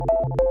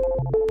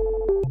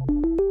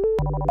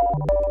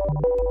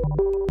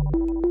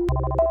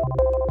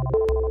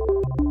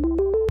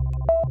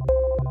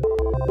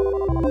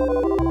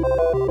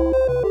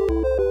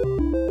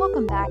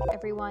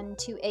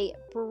to a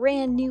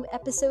brand new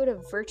episode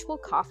of Virtual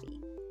Coffee.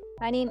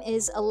 My name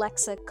is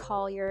Alexa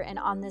Collier, and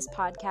on this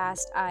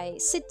podcast, I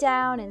sit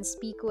down and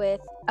speak with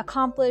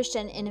accomplished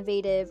and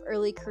innovative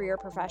early career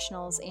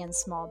professionals and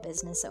small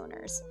business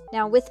owners.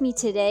 Now, with me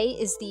today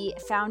is the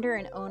founder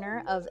and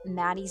owner of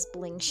Maddie's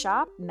Bling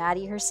Shop,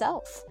 Maddie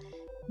herself.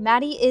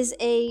 Maddie is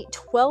a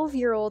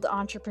 12-year-old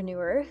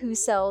entrepreneur who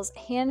sells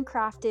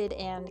handcrafted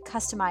and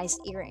customized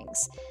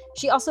earrings.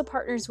 She also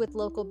partners with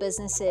local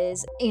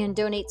businesses and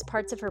donates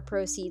parts of her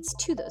proceeds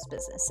to those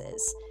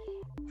businesses.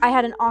 I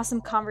had an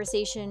awesome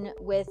conversation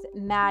with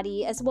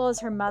Maddie as well as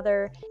her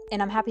mother, and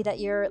I'm happy that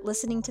you're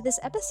listening to this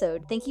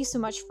episode. Thank you so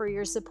much for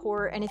your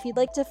support. And if you'd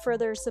like to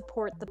further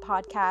support the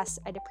podcast,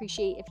 I'd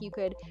appreciate if you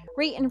could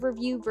rate and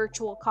review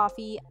Virtual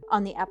Coffee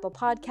on the Apple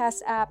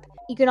Podcasts app.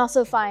 You can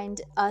also find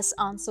us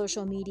on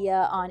social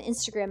media on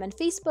Instagram and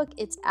Facebook.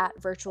 It's at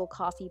Virtual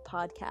Coffee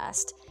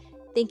Podcast.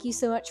 Thank you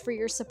so much for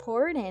your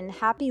support and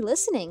happy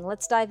listening.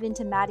 Let's dive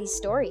into Maddie's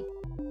story.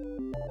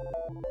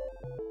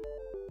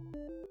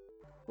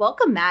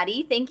 Welcome,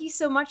 Maddie. Thank you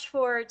so much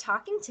for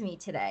talking to me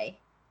today.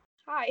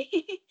 Hi.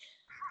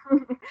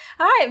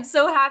 Hi, I'm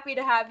so happy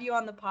to have you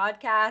on the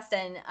podcast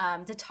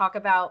and to talk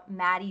about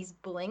Maddie's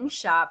Bling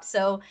Shop.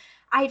 So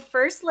I'd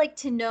first like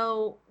to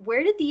know,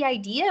 where did the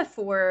idea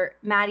for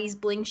Maddie's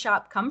Bling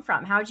Shop come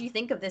from? How did you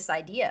think of this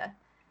idea?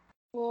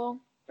 Well,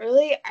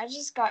 really, I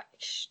just got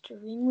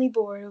extremely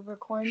bored over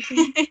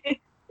quarantine.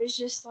 It's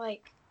just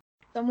like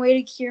some way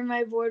to cure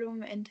my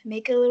boredom and to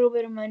make a little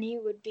bit of money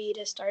would be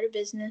to start a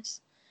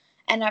business.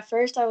 And at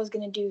first I was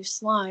going to do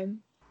slime,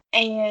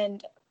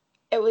 and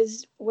it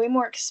was way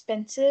more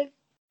expensive.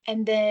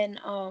 And then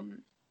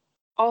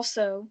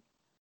also,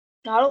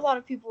 not a lot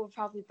of people would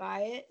probably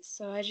buy it.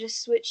 So I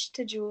just switched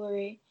to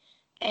jewelry,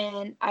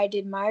 and I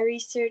did my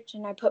research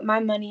and I put my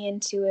money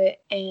into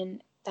it.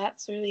 And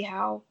that's really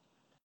how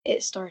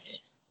it started.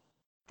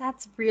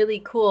 That's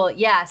really cool.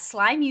 Yeah,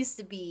 slime used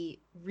to be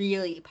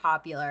really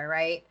popular,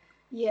 right?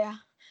 Yeah.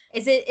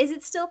 Is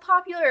it still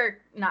popular or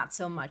not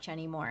so much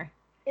anymore?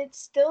 It's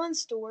still in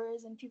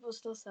stores and people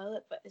still sell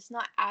it, but it's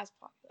not as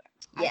popular.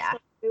 Yeah. I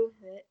still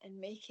play with it and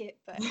make it,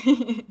 but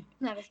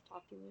not as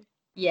popular.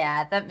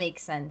 Yeah, that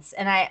makes sense.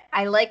 And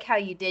I like how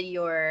you did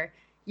your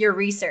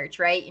research,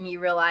 right? And you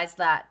realized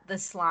that the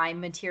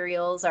slime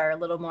materials are a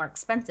little more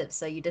expensive,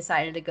 so you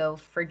decided to go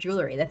for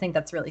jewelry. I think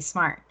that's really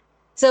smart.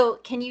 So,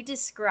 can you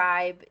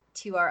describe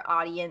to our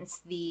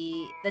audience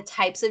the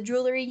types of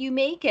jewelry you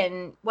make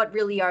and what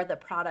really are the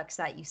products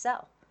that you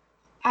sell?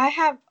 I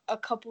have a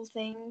couple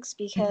things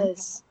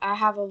because I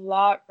have a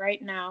lot right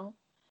now.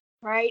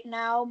 Right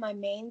now, my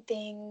main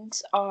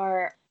things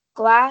are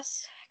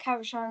glass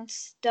cabochon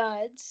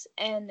studs,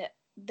 and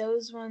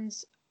those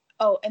ones,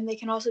 and they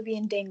can also be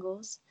in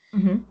dangles.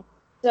 Mm-hmm.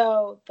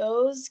 So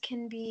those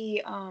can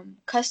be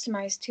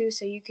customized too.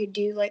 So you could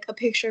do like a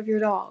picture of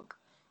your dog,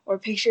 or a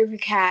picture of your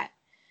cat,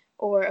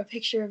 or a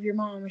picture of your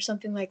mom, or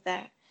something like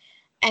that.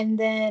 And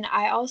then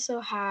I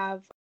also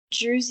have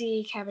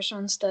Druzy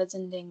cabochon studs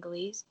and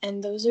danglies,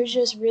 and those are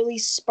just really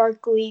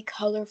sparkly,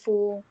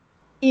 colorful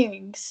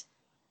earrings.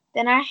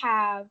 Then I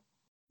have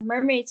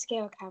mermaid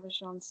scale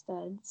cabochon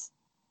studs,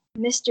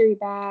 mystery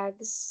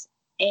bags,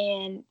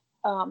 and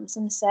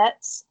some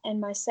sets.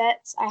 And my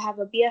sets, I have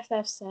a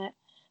BFF set,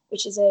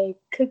 which is a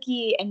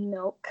cookie and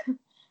milk, and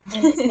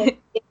it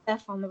says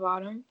BFF on the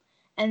bottom.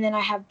 And then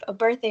I have a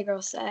birthday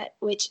girl set,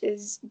 which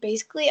is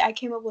basically, I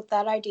came up with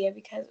that idea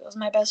because it was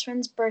my best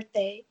friend's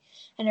birthday,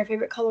 and her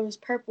favorite color was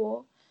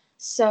purple.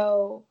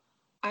 So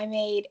I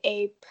made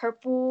a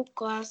purple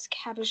glass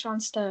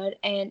cabochon stud,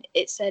 and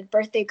it said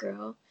birthday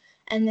girl.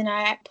 And then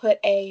I put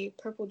a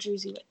purple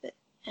druzy with it,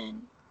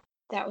 and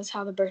that was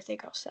how the birthday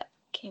girl set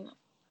came up.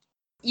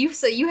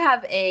 You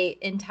have a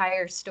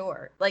entire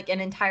store, like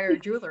an entire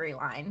jewelry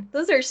line.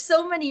 Those are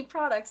so many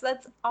products.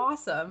 That's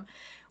awesome.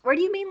 Where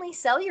do you mainly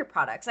sell your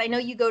products? I know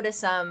you go to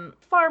some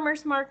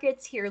farmers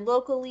markets here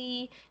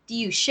locally. Do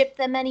you ship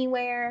them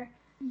anywhere?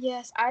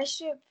 Yes, I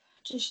ship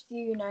just the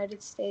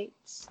United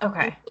States.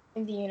 Okay.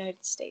 In the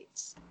United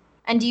States.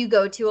 And do you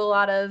go to a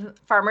lot of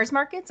farmers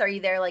markets? Are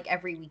you there like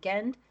every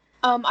weekend?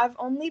 I've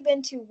only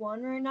been to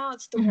one right now.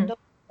 It's the Wendell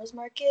Farmers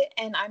Market,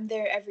 and I'm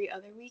there every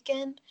other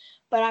weekend.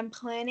 But I'm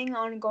planning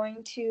on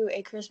going to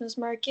a Christmas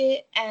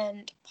market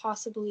and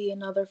possibly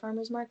another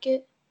farmers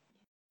market.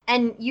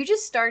 And you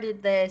just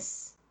started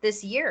this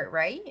year,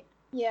 right?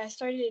 Yeah, I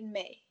started in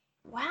May.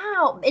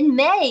 Wow, in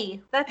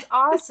May. That's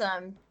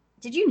awesome.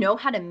 Did you know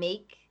how to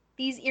make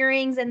these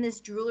earrings and this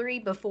jewelry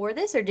before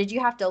this, or did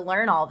you have to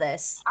learn all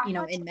this,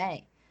 in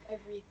May?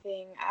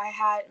 Everything.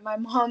 My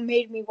mom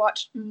made me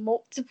watch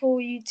multiple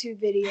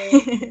YouTube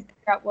videos to figure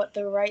out what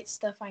the right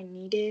stuff I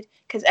needed,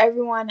 because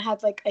everyone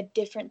had like a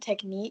different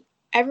technique.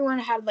 Everyone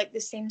had like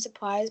the same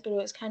supplies, but it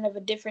was kind of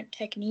a different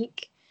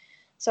technique.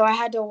 So I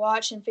had to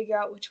watch and figure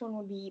out which one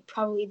would be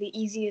probably the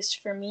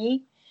easiest for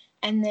me.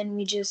 And then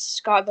we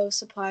just got those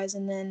supplies,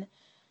 and then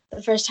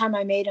the first time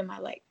I made them, I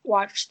like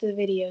watched the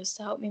videos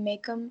to help me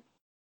make them.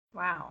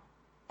 Wow.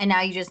 And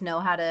now you just know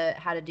how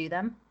to do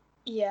them?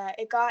 Yeah,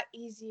 it got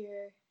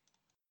easier.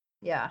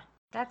 Yeah.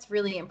 That's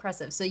really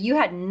impressive. So you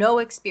had no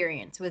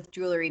experience with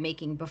jewelry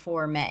making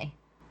before May.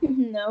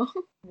 No.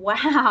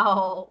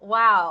 Wow.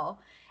 Wow.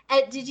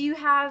 And did you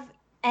have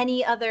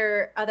any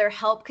other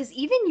help? Because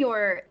even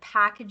your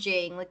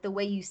packaging, like the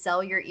way you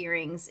sell your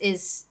earrings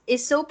is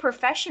so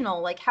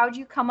professional. Like how'd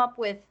you come up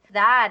with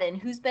that, and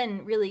who's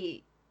been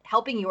really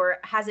helping you, or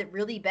has it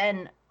really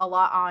been a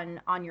lot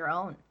on your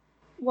own?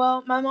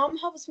 Well, my mom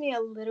helps me a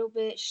little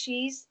bit.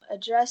 She's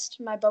addressed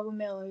my bubble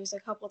mailers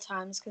a couple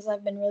times because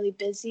I've been really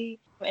busy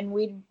and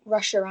we'd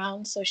rush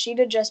around. So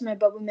she'd adjust my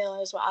bubble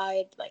mailers while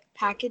I'd like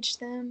package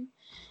them.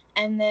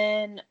 And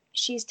then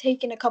she's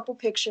taken a couple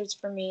pictures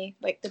for me,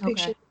 like the Okay.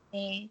 pictures of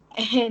me.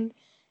 And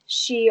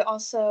she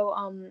also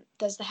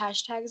does the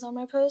hashtags on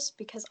my posts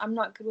because I'm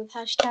not good with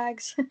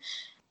hashtags.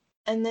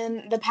 And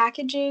then the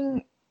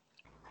packaging,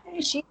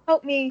 she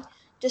helped me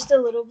just a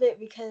little bit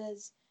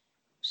because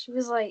she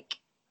was like,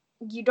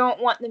 you don't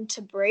want them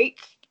to break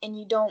and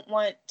you don't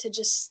want to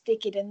just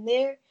stick it in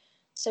there.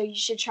 So you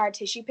should try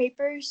tissue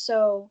paper.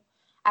 So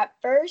at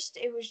first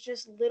it was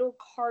just little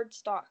card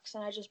stalks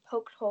and I just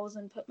poked holes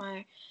and put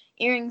my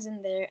earrings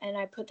in there and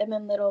I put them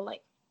in little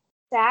like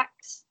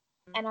sacks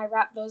and I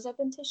wrapped those up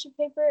in tissue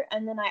paper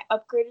and then I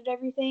upgraded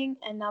everything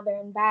and now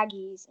they're in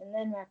baggies and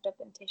then wrapped up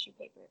in tissue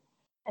paper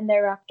and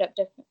they're wrapped up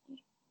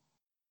differently.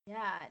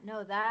 Yeah,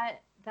 no,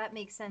 that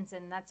makes sense,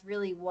 and that's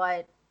really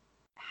what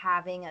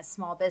having a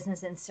small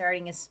business and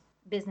starting a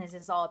business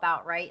is all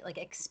about, right? Like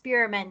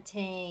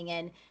experimenting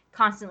and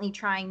constantly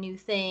trying new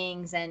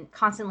things and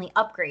constantly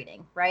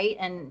upgrading, right?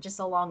 And just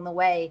along the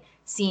way,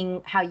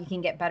 seeing how you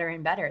can get better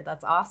and better.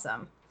 That's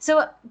awesome.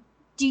 So,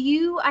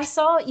 I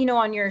saw,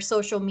 on your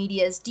social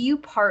medias, do you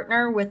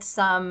partner with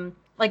some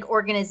like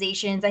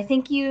organizations? I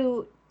think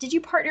did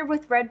you partner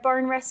with Red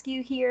Barn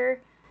Rescue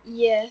here?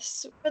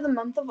 Yes, for the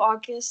month of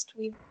August,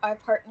 I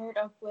partnered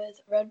up with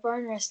Red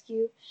Barn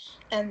Rescue,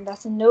 and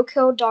that's a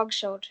no-kill dog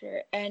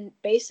shelter. And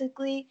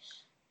basically,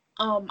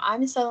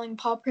 I'm selling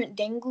paw print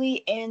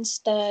dingly and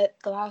stud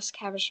glass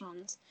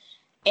cabochons,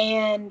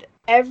 and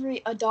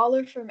a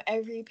dollar from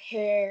every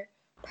pair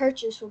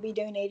purchase will be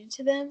donated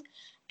to them.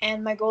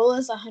 And my goal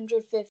is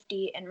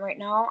 150, and right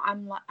now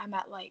I'm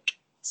at like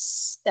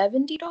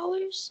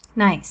 $70.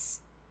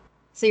 Nice.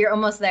 So you're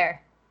almost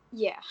there.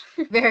 Yeah.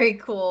 Very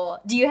cool.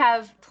 Do you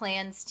have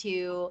plans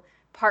to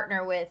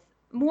partner with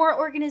more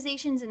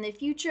organizations in the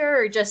future,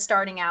 or just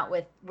starting out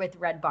with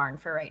Red Barn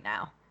for right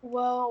now?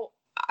 Well,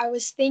 I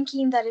was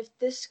thinking that if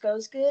this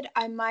goes good,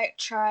 I might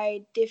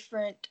try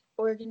different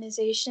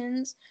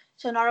organizations.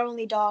 So not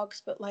only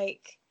dogs, but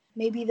like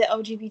maybe the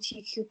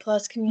LGBTQ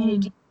plus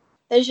community.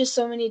 There's just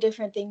so many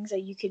different things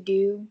that you could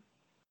do.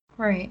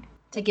 Right.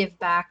 To give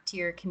back to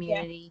your Yeah,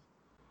 community.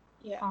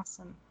 yeah,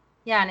 Awesome.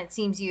 Yeah, and it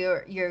seems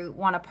you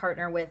want to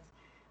partner with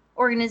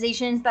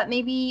organizations that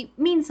maybe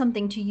mean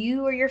something to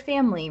you or your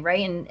family,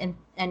 right?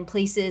 And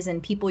places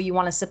and people you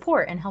want to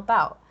support and help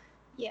out.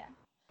 yeah.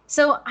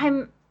 So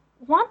I'm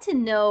want to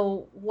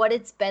know what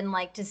it's been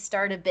like to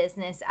start a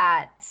business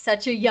at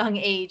such a young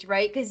age,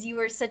 right? Because you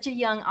were such a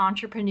young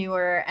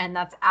entrepreneur, and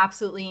that's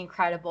absolutely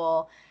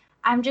incredible.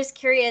 I'm just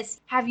curious,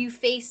 have you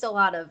faced a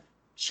lot of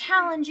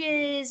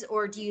challenges,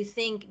 or do you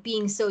think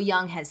being so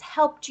young has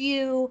helped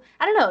you?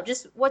 I don't know,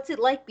 just what's it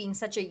like being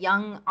such a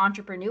young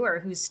entrepreneur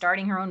who's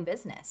starting her own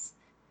business?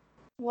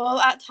 Well,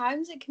 at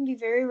times it can be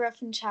very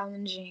rough and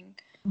challenging,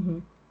 Hmm.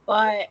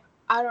 but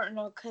I don't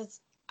know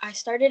because I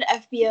started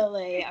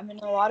FBLA. I'm in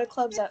a lot of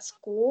clubs at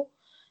school,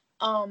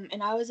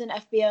 and I was in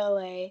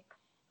FBLA,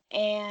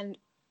 and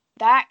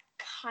that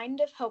kind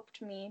of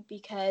helped me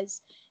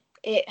because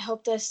it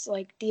helped us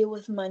like deal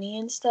with money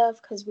and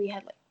stuff because we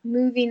had like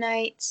movie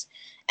nights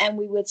and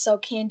we would sell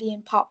candy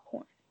and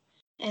popcorn,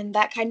 and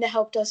that kind of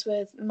helped us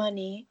with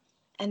money,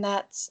 and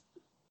that's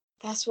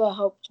what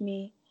helped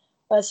me.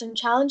 But some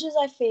challenges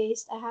I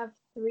faced, I have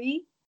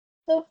three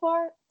so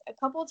far. A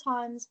couple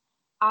times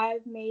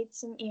I've made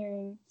some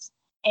earrings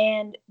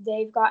and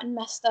they've gotten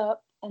messed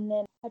up, and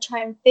then I try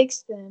and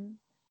fix them,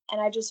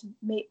 and I just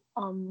make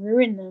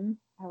ruin them.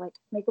 I like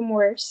make them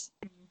worse,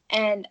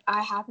 and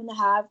I happen to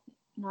have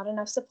not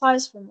enough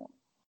supplies for more.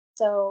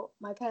 So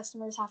my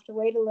customers have to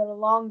wait a little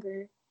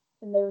longer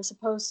than they were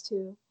supposed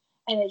to,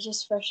 and it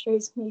just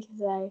frustrates me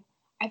because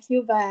I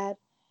feel bad,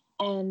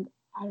 and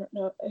I don't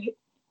know.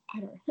 I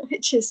don't know.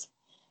 It just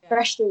Yeah.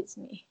 frustrates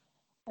me.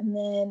 And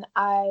then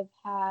I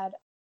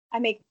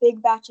make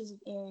big batches of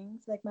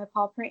earrings, like my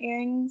paw print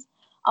earrings.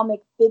 I'll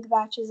make big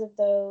batches of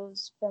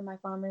those for my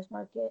farmer's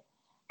market.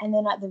 And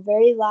then at the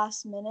very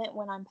last minute,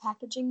 when I'm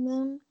packaging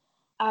them,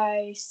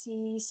 I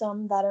see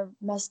some that are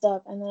messed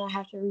up and then I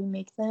have to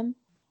remake them.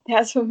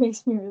 That's what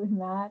makes me really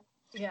mad.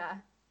 Yeah.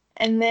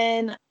 And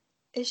then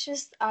it's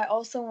just, I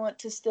also want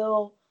to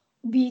still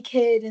be a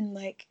kid and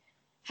like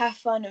have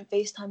fun and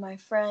FaceTime my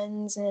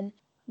friends and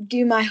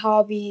do my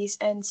hobbies.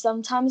 And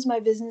sometimes my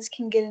business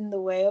can get in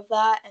the way of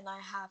that. And I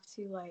have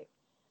to like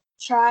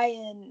try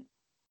and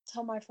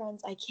tell my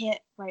friends, I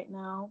can't right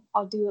now.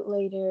 I'll do it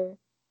later.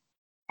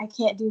 I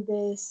can't do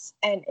this.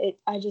 And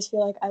I just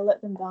feel like I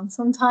let them down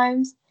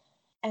sometimes.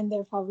 And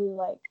they're probably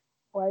like,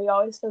 why are you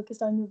always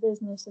focused on your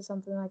business or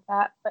something like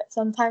that. But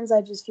sometimes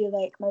I just feel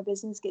like my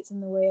business gets in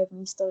the way of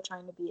me still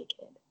trying to be a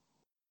kid.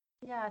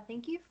 Yeah,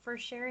 thank you for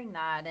sharing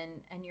that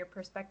and your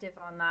perspective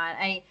on that.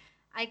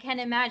 I can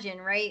imagine,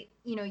 right?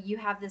 You know, you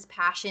have this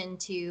passion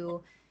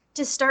to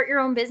start your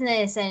own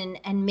business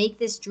and make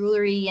this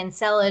jewelry and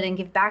sell it and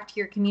give back to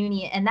your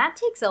community, and that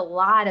takes a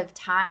lot of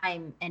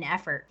time and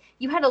effort.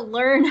 You had to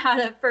learn how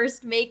to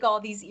first make all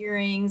these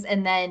earrings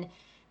and then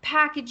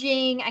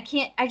packaging.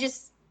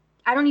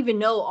 I don't even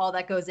know all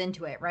that goes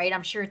into it, right?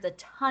 I'm sure it's a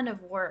ton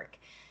of work.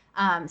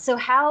 So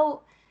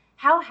how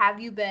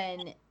have you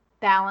been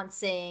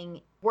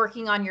balancing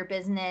working on your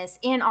business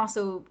and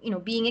also, you know,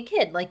 being a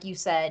kid, like you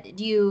said?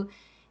 Do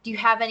you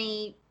have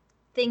any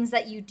things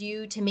that you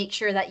do to make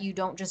sure that you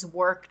don't just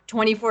work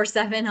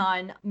 24/7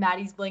 on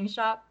Maddie's Bling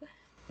Shop?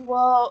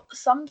 Well,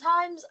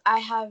 sometimes I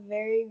have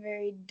very,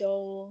 very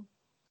dull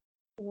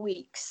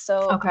weeks.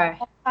 So Okay.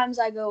 sometimes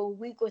I go a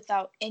week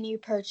without any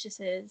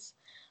purchases,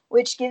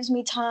 which gives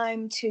me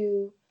time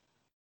to,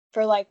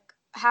 for like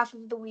half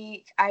of the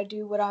week, I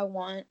do what I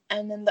want.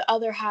 And then the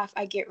other half,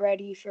 I get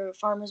ready for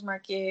farmer's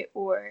market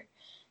or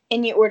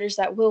any orders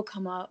that will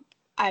come up.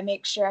 I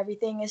make sure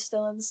everything is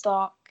still in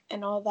stock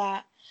and all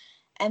that.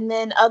 And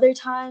then other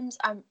times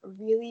I'm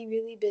really,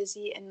 really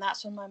busy, and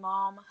that's when my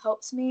mom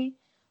helps me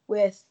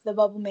with the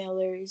bubble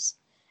mailers,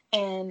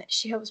 and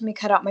she helps me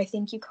cut out my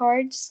thank you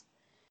cards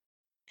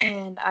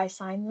and I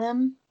sign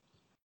them.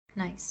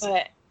 Nice.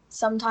 But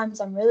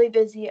sometimes I'm really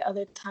busy,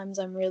 other times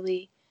I'm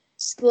really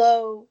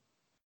slow,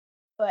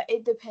 but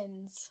it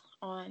depends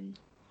on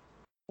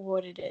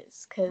what it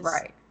is, because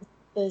Right.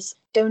 this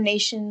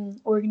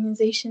donation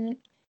organization,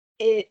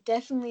 it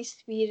definitely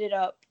speeded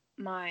up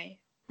my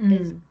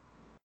business. Mm.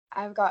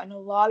 I've gotten a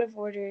lot of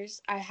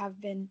orders. I have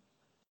been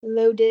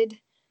loaded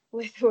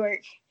with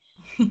work.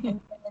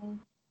 And then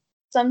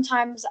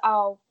sometimes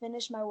I'll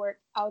finish my work.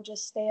 I'll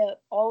just stay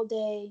up all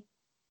day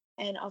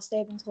and I'll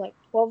stay up until like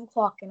 12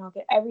 o'clock and I'll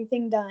get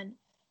everything done.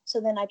 So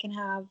then I can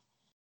have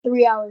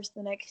 3 hours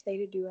the next day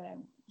to do what I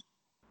want.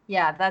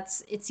 Yeah,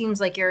 it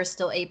seems like you're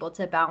still able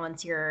to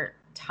balance your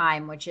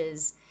time, which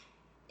is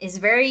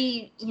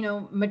very, you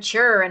know,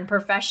 mature and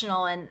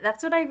professional. And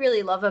that's what I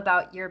really love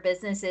about your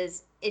business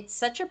is it's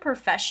such a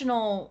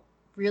professional,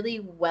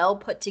 really well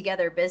put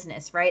together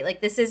business, right?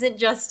 Like this isn't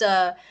just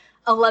a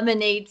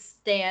lemonade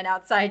stand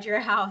outside your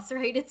house,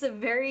 right? It's a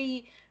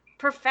very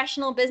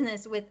professional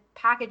business with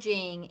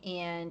packaging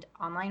and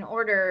online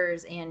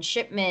orders and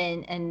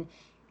shipment and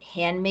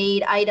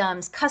handmade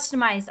items,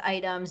 customized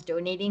items,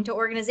 donating to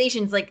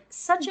organizations, like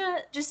such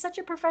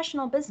a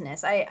professional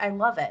business. I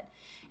love it.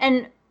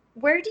 And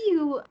where do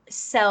you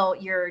sell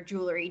your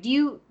jewelry?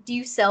 Do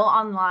you sell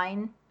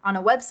online on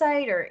a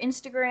website or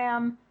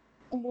Instagram?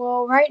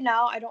 Well, right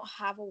now I don't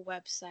have a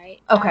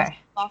website. I Okay.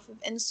 sell off of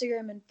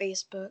Instagram and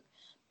Facebook,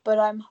 but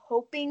I'm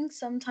hoping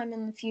sometime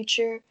in the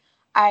future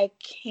I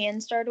can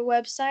start a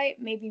website,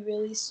 maybe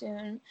really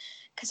soon,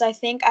 because I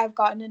think I've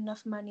gotten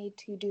enough money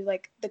to do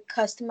like the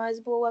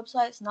customizable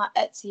websites, not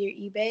Etsy or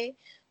eBay,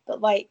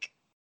 but like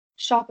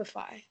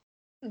Shopify,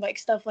 like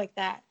stuff like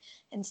that,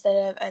 instead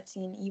of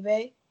Etsy and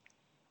eBay.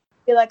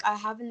 I feel like I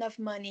have enough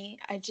money.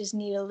 I just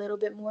need a little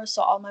bit more,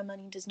 so all my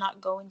money does not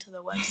go into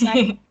the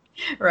website.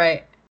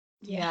 Right.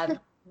 Yeah. Yeah.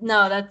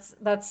 No,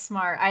 that's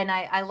smart. And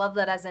I love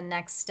that as a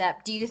next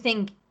step. Do you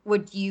think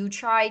would you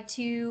try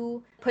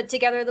to put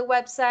together the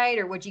website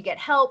or would you get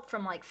help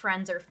from like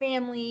friends or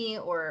family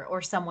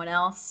or someone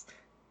else?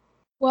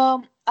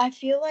 Well, I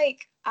feel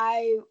like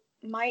I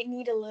might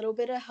need a little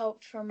bit of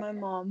help from my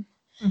mom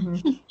Hmm.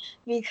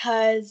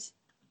 because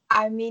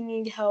I may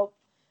need help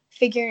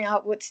figuring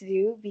out what to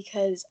do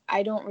because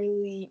I don't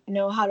really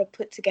know how to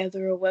put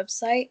together a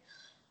website.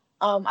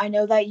 I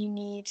know that you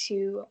need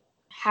to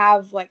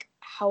have like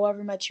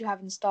however much you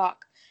have in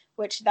stock,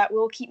 which that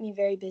will keep me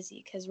very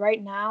busy because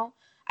right now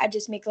I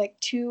just make like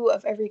two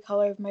of every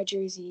color of my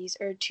jerseys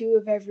or two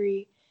of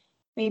every,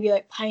 maybe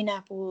like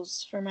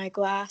pineapples for my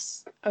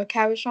glass or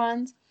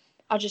cabochons.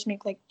 I'll just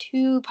make like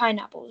two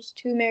pineapples,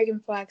 two American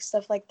flags,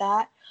 stuff like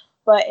that.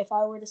 But if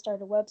I were to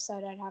start a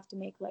website, I'd have to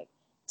make like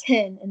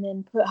 10 and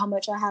then put how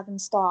much I have in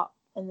stock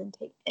and then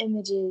take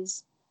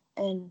images.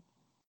 And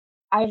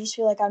I just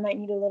feel like I might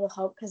need a little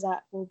help because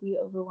that will be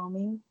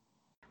overwhelming.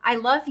 I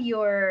love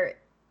your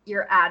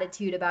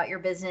attitude about your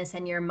business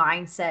and your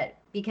mindset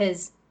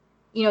because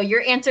you know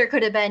your answer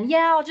could have been,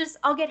 yeah,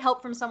 I'll get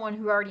help from someone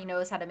who already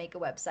knows how to make a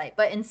website,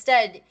 but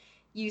instead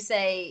you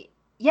say,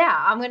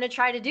 yeah, I'm going to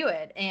try to do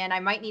it and I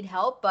might need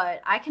help,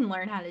 but I can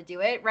learn how to do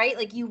it, right?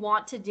 Like you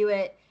want to do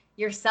it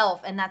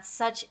yourself, and that's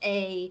such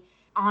a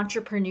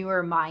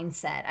entrepreneur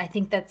mindset. I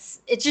think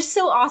it's just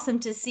so awesome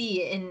to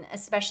see, in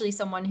especially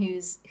someone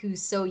who's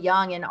so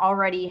young and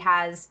already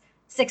has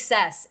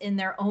success in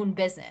their own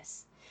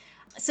business.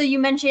 So you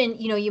mentioned,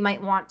 you know, you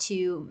might want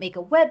to make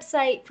a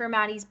website for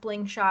Maddie's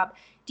Bling Shop.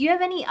 Do you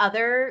have any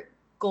other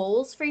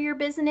goals for your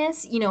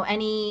business? You know,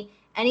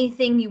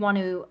 anything you want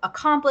to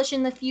accomplish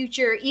in the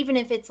future, even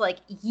if it's like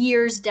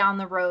years down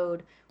the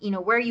road? You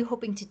know, where are you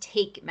hoping to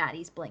take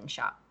Maddie's Bling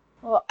Shop?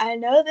 Well, I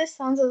know this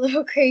sounds a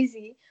little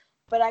crazy,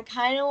 but I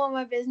kind of want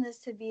my business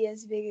to be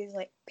as big as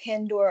like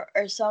Pandora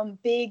or some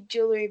big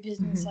jewelry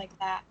business like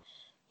that,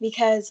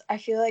 because I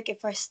feel like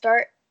if I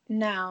start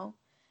now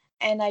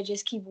and I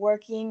just keep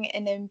working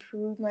and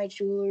improve my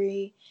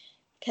jewelry,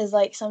 because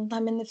like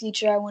sometime in the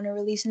future I want to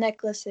release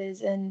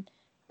necklaces and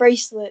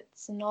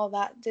bracelets and all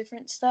that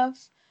different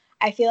stuff.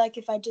 I feel like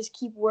if I just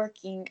keep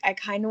working, I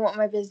kind of want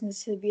my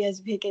business to be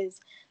as big as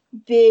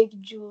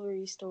big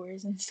jewelry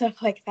stores and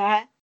stuff like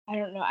that. I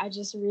don't know. I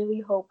just really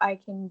hope I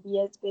can be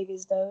as big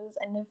as those.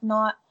 And if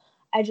not,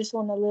 I just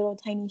want a little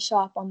tiny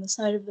shop on the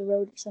side of the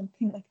road or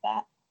something like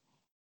that.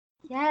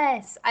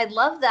 Yes, I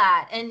love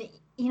that. And,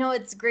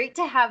 it's great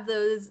to have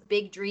those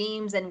big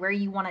dreams and where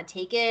you want to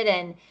take it.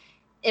 And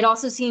it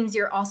also seems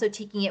you're also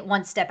taking it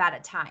one step at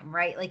a time,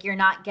 right? Like you're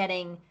not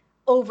getting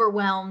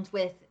overwhelmed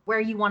with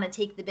where you want to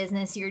take the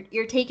business.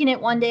 You're taking it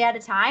one day at a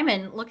time,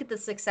 and look at the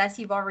success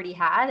you've already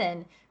had,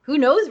 and who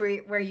knows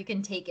where you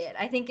can take it.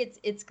 I think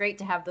it's great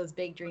to have those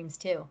big dreams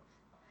too.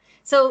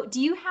 So,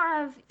 do you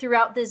have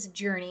throughout this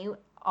journey,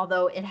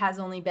 although it has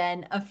only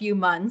been a few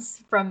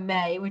months from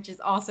May, which is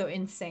also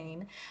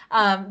insane,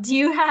 do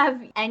you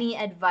have any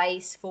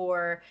advice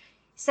for,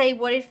 say,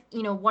 what if,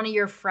 one of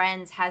your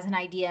friends has an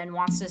idea and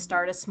wants to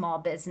start a small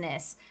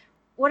business?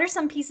 What are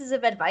some pieces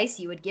of advice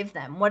you would give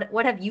them?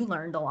 What have you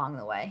learned along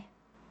the way?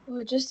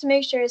 Well, just to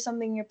make sure it's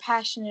something you're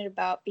passionate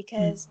about,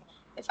 because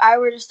if I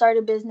were to start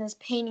a business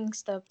painting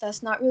stuff,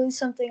 that's not really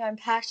something I'm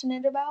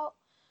passionate about.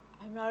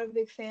 I'm not a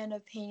big fan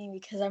of painting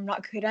because I'm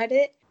not good at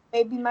it.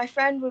 Maybe my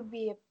friend would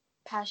be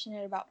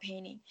passionate about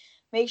painting.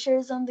 Make sure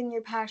it's something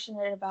you're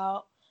passionate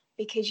about,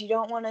 because you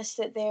don't want to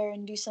sit there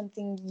and do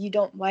something you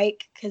don't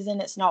like, because then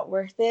it's not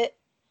worth it.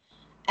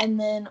 And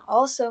then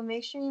also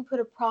make sure you put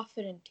a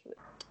profit into it.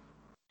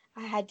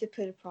 I had to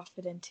put a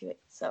profit into it.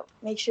 So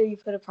make sure you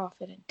put a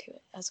profit into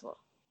it as well.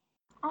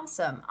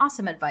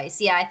 Awesome advice.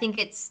 Yeah, I think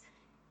it's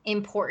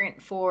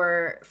important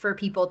for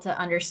people to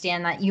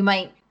understand that you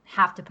might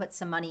have to put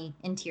some money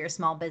into your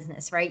small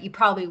business, right? You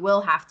probably will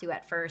have to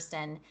at first,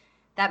 and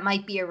that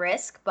might be a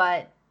risk,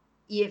 but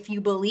if you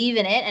believe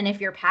in it and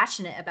if you're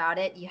passionate about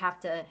it, you have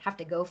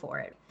to go for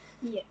it.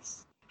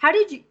 Yes. How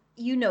did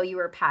you know you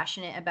were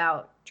passionate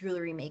about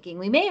jewelry making?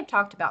 We may have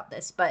talked about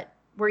this, but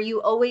were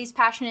you always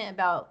passionate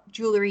about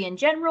jewelry in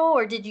general,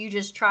 or did you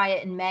just try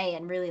it in May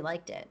and really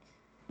liked it?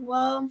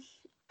 Well,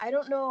 I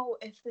don't know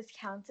if this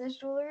counts as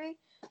jewelry,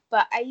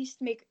 but I used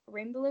to make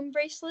rainbow balloon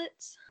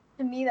bracelets.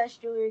 To me, that's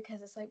jewelry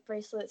because it's like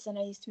bracelets, and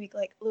I used to make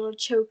like little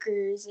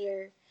chokers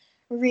or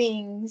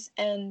rings,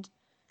 and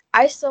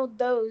I sold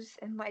those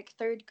in like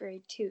third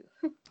grade too.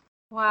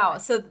 Wow.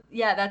 So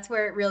yeah, that's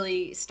where it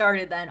really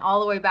started then, all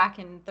the way back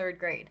in third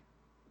grade.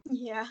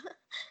 Yeah.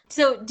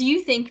 So do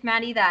you think,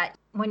 Maddie, that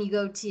when you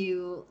go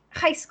to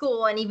high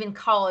school and even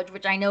college,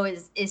 which I know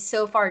is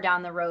so far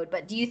down the road,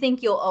 but do you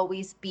think you'll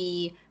always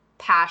be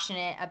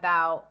passionate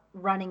about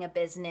running a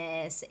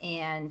business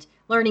and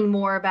learning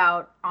more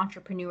about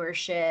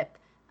entrepreneurship,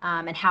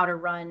 and how to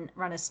run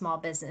a small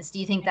business? Do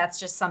you think that's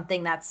just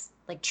something that's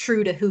like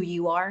true to who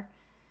you are?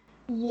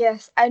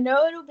 Yes, I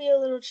know it'll be a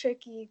little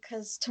tricky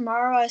because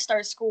tomorrow I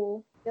start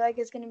school. I feel like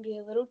it's going to be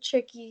a little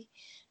tricky,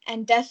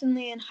 and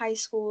definitely in high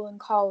school and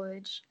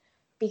college,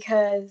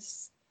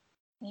 because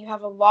you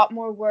have a lot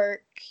more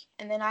work,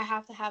 and then I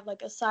have to have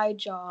like a side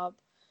job,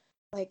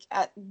 like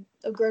at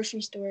a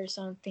grocery store or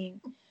something.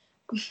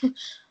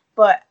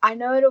 But I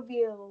know it'll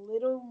be a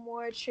little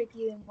more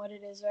tricky than what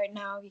it is right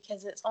now,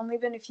 because it's only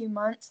been a few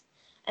months,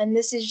 and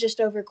this is just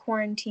over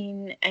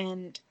quarantine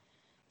and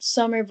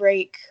summer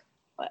break.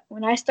 But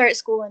when I start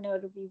school, I know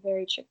it'll be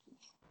very tricky.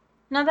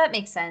 No, that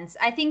makes sense.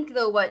 I think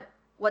though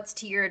what's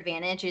to your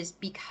advantage is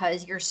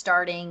because you're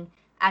starting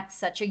at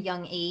such a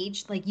young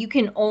age, like you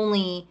can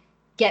only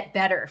get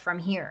better from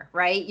here,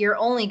 right? You're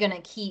only going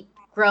to keep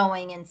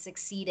growing and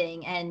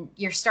succeeding, and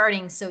you're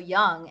starting so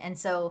young. And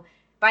so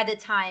by the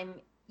time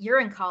you're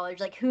in college,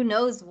 like who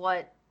knows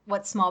what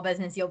small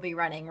business you'll be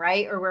running,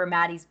 right? Or where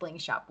Maddie's Bling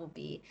Shop will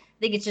be. I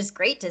think it's just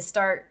great to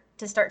start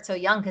so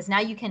young, because now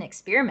you can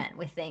experiment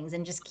with things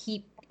and just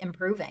keep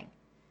improving.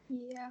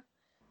 Yeah.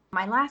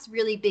 My last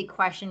really big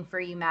question for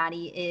you,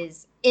 Maddie,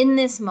 is in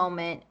this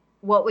moment,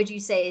 what would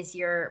you say is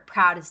your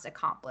proudest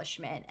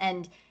accomplishment?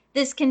 And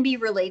this can be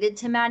related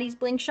to Maddie's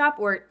Bling Shop,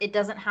 or it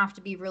doesn't have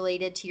to be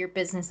related to your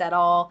business at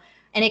all.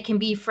 And it can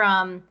be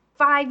from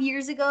 5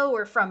 years ago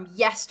or from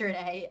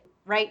yesterday,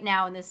 right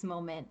now in this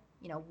moment.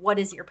 What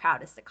is your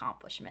proudest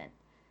accomplishment?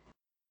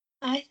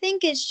 I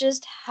think it's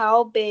just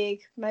how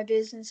big my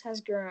business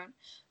has grown.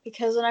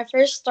 Because when I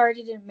first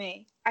started in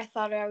May, I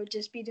thought I would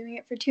just be doing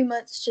it for 2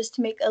 months just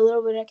to make a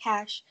little bit of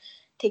cash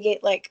to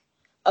get like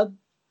a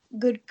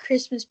good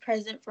Christmas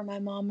present for my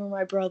mom or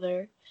my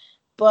brother.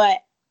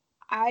 But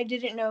I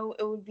didn't know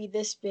it would be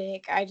this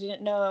big. I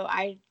didn't know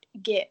I'd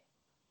get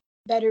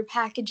better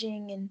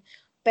packaging and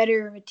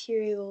better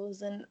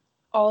materials and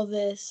all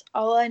this.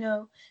 All I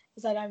know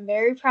is that I'm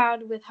very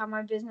proud with how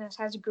my business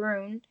has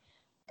grown,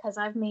 because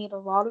I've made a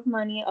lot of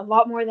money, a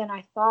lot more than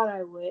I thought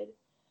I would.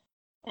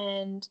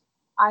 And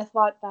I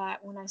thought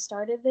that when I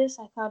started this,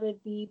 I thought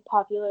it'd be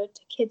popular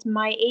to kids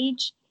my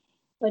age.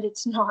 but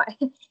it's not.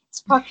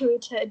 It's popular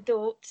to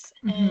adults,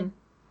 Mm-hmm. and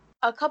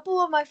a couple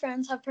of my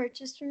friends have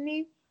purchased from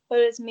me, but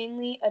it's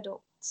mainly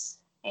adults.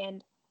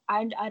 And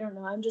I don't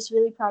know. I'm just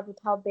really proud with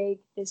how big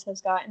this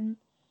has gotten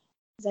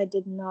because I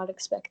did not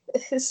expect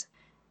this.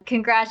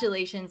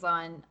 Congratulations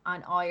on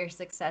all your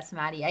success,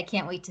 Maddie. I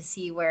can't wait to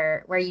see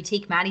where you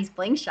take Maddie's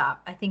Bling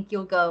Shop. I think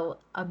you'll go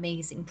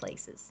amazing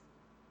places.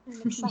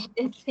 I'm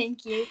excited.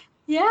 Thank you.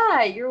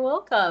 Yeah, you're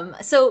welcome.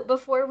 So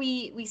before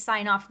we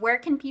sign off, where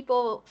can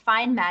people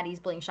find Maddie's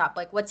Bling Shop?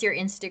 Like, what's your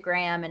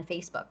Instagram and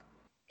Facebook?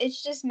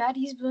 It's just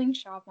Maddie's Bling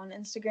Shop on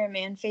Instagram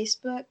and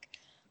Facebook.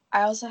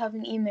 I also have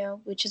an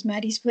email, which is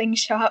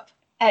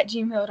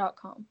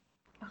maddiesblingshop@gmail.com.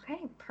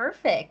 Okay,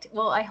 perfect.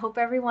 Well, I hope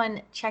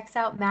everyone checks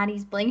out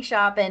Maddie's Bling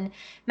Shop. And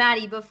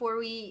Maddie, before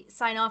we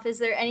sign off, is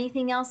there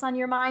anything else on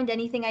your mind?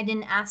 Anything I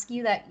didn't ask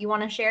you that you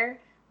want to share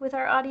with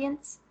our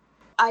audience?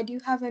 I do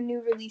have a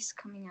new release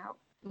coming out.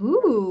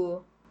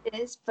 Ooh. It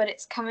is, but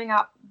it's coming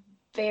out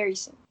very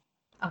soon.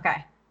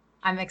 Okay.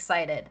 I'm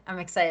excited.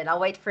 I'll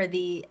wait for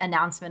the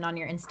announcement on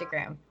your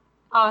Instagram.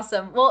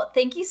 Awesome. Well,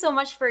 thank you so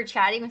much for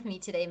chatting with me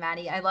today,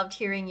 Maddie. I loved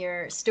hearing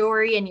your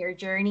story and your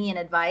journey and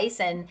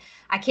advice, and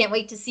I can't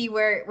wait to see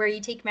where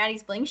you take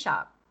Maddie's Bling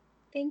Shop.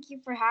 Thank you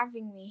for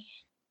having me.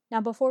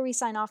 Now, before we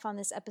sign off on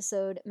this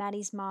episode,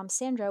 Maddie's mom,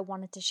 Sandra,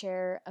 wanted to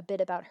share a bit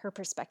about her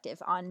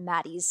perspective on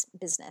Maddie's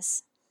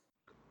business.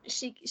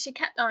 She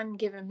kept on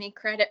giving me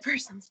credit for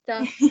some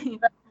stuff.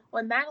 But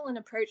when Madeline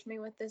approached me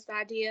with this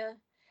idea,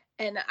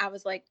 and I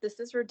was like, this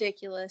is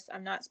ridiculous.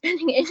 I'm not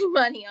spending any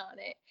money on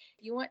it.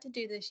 If you want to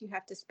do this, you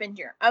have to spend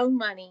your own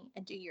money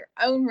and do your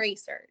own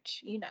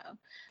research,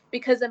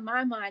 because in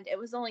my mind, it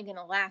was only going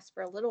to last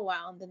for a little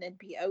while and then it'd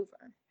be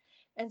over.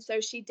 And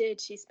so she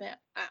did. She spent,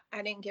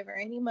 I didn't give her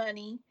any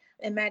money.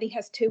 And Maddie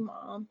has 2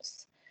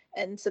 moms.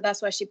 And so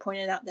that's why she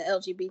pointed out the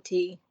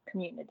LGBT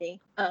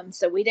community.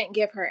 So we didn't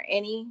give her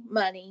any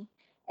money,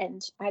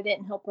 and I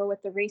didn't help her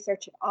with the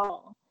research at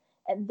all.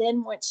 And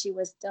then once she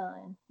was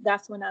done,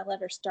 that's when I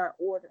let her start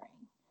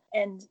ordering.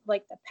 And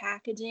like the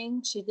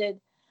packaging, she did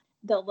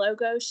the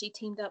logo. She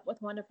teamed up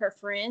with one of her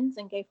friends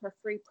and gave her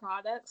free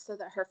products so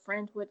that her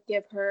friend would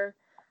give her,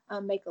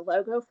 make a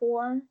logo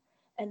for her.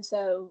 And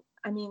so,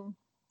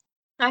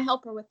 I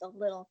help her with the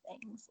little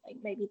things, like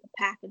maybe the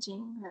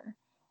packaging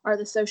or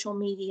the social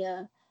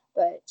media,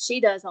 but she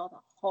does all the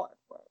hard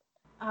work.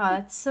 Oh,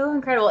 that's so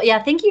incredible.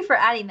 Yeah, thank you for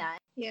adding that.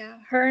 Yeah,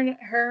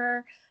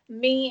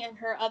 me and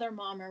her other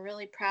mom are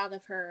really proud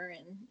of her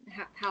and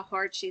how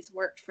hard she's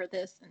worked for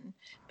this and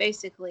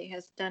basically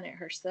has done it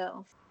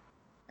herself.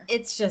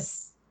 It's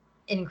just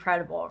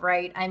incredible,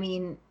 right? I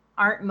mean,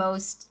 aren't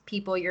most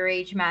people your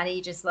age,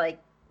 Maddie, just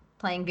like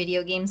playing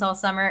video games all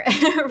summer,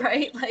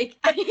 right? Like,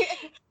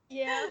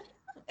 yeah.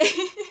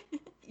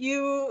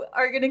 You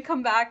are going to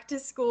come back to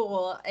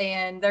school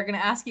and they're going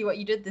to ask you what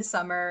you did this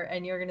summer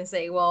and you're going to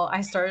say, well,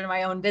 I started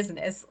my own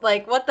business.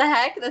 Like, what the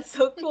heck? That's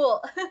so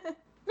cool.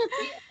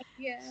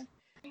 Yeah.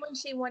 When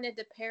she wanted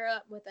to pair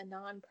up with a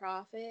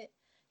nonprofit,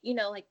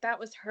 like that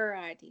was her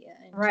idea.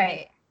 And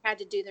right. She had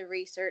to do the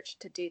research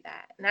to do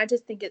that. And I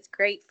just think it's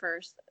great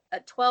for a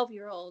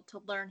 12-year-old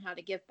to learn how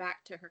to give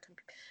back to her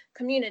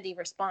community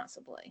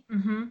responsibly.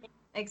 Mm-hmm.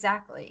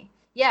 Exactly.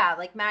 Yeah,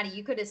 like Maddie,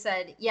 you could have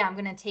said, yeah, I'm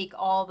going to take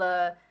all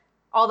the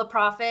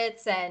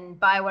profits and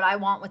buy what I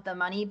want with the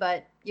money,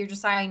 but you're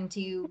deciding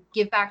to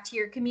give back to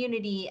your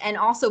community and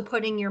also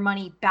putting your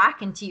money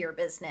back into your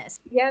business.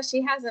 Yeah,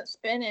 she hasn't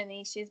spent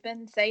any. She's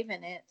been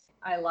saving it.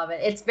 I love it.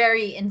 It's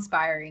very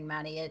inspiring,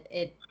 Maddie.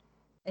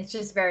 It's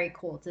just very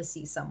cool to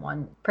see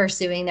someone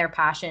pursuing their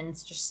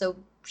passions just so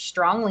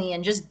strongly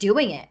and just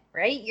doing it,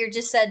 right? You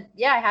just said,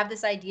 yeah, I have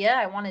this idea.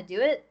 I want to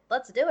do it.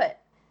 Let's do it.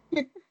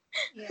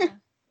 Yeah.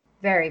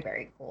 Very,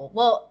 very cool.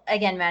 Well,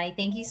 again, Maddie,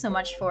 thank you so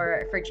much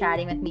for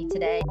chatting with me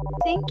today.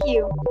 Thank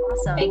you.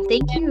 Awesome.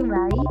 Thank you,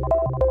 Maddie.